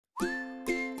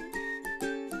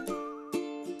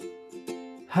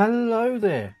Hello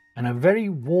there, and a very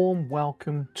warm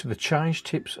welcome to the Change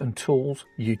Tips and Tools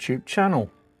YouTube channel.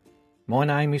 My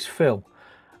name is Phil,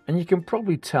 and you can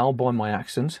probably tell by my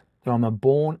accent that I'm a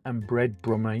born and bred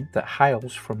Brummie that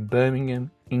hails from Birmingham,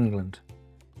 England.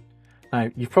 Now,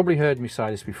 you've probably heard me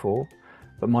say this before,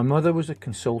 but my mother was a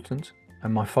consultant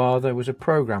and my father was a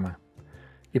programmer.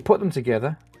 You put them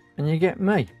together and you get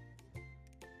me.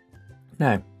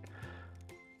 Now,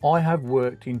 I have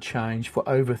worked in change for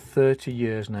over 30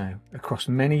 years now across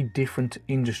many different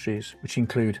industries, which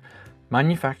include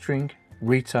manufacturing,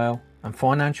 retail and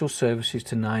financial services,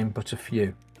 to name but a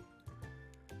few.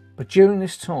 But during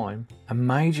this time, a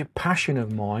major passion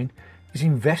of mine is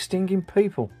investing in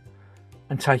people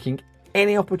and taking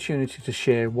any opportunity to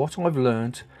share what I've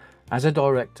learned as a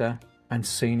director and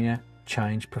senior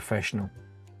change professional.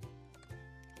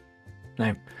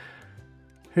 Now,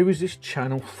 who is this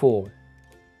channel for?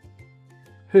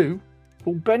 Who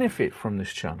will benefit from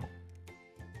this channel?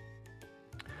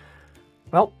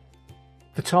 Well,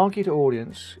 the target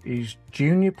audience is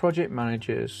junior project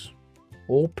managers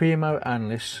or PMO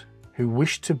analysts who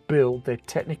wish to build their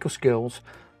technical skills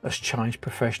as change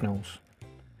professionals.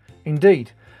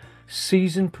 Indeed,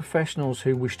 seasoned professionals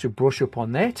who wish to brush up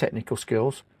on their technical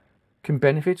skills can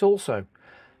benefit also,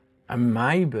 and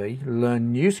maybe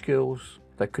learn new skills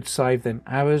that could save them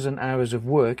hours and hours of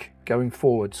work going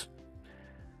forwards.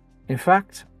 In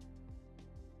fact,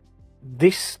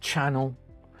 this channel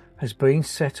has been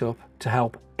set up to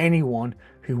help anyone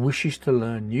who wishes to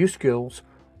learn new skills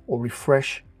or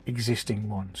refresh existing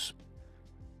ones.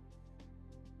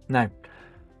 Now,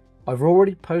 I've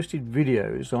already posted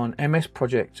videos on MS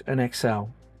Project and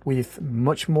Excel with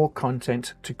much more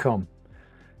content to come,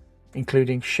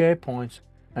 including SharePoint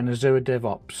and Azure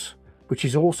DevOps, which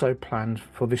is also planned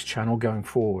for this channel going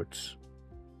forwards.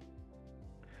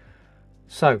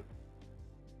 So,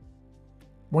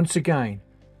 once again,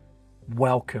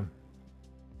 welcome.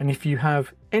 And if you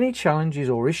have any challenges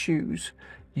or issues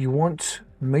you want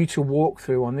me to walk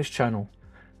through on this channel,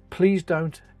 please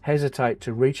don't hesitate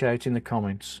to reach out in the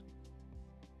comments.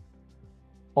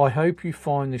 I hope you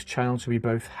find this channel to be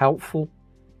both helpful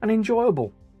and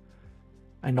enjoyable.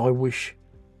 And I wish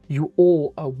you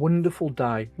all a wonderful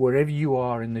day wherever you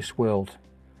are in this world.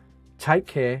 Take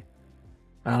care,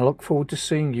 and I look forward to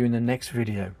seeing you in the next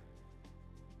video.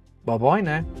 Bye bye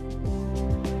now.